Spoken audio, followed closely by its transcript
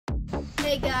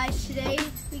Okay guys, today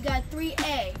we got 3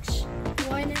 eggs.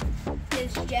 One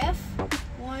is Jeff,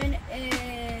 one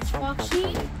is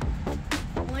Foxy,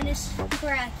 one is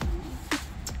Cracky.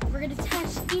 We're going to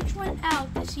test each one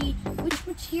out to see which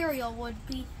material would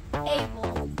be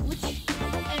able, which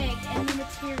egg and the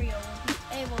material would be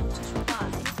able to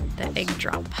survive. The egg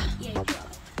drop. The egg drop.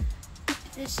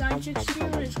 This science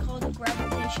experiment is called the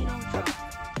gravitational drop.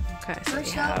 Okay, so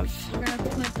First we up, have we're going to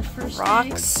put the first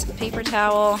rocks, egg. paper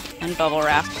towel, and bubble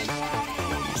wrap.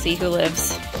 See who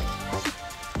lives.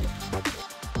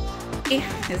 He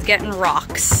is getting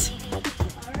rocks.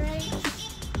 Alright.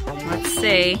 Let's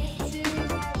see.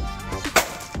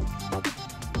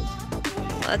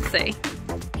 Let's see.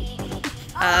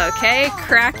 Okay,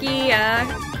 Cracky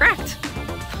cracked.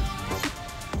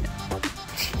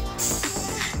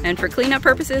 And for cleanup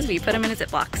purposes, we put him in a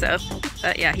Ziploc. So,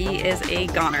 but yeah, he is a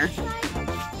goner.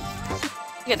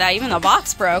 Look at that, even the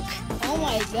box broke. Oh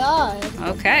my god.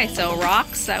 Okay, so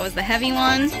rocks, that was the heavy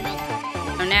one.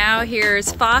 So now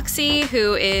here's Foxy,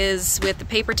 who is with the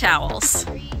paper towels.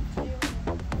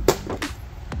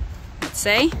 Let's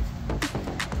see.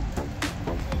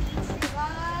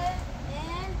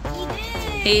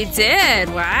 He did,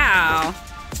 wow.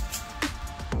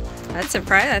 That's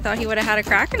surprising. I thought he would have had a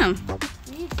crack in him.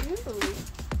 Me too.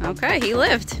 Okay, he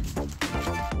lived.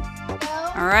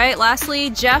 All right, lastly,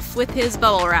 Jeff with his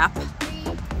bubble wrap.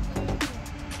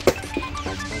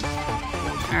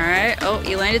 All right, oh,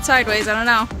 he landed sideways, I don't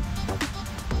know.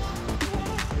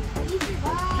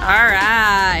 All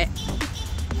right,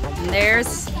 and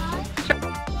there's,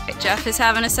 Jeff is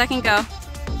having a second go.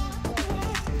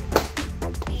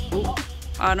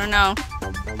 I don't know,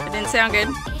 it didn't sound good.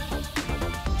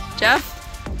 Jeff,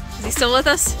 is he still with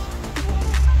us?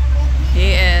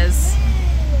 He is.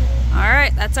 All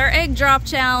right, that's our egg drop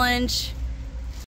challenge.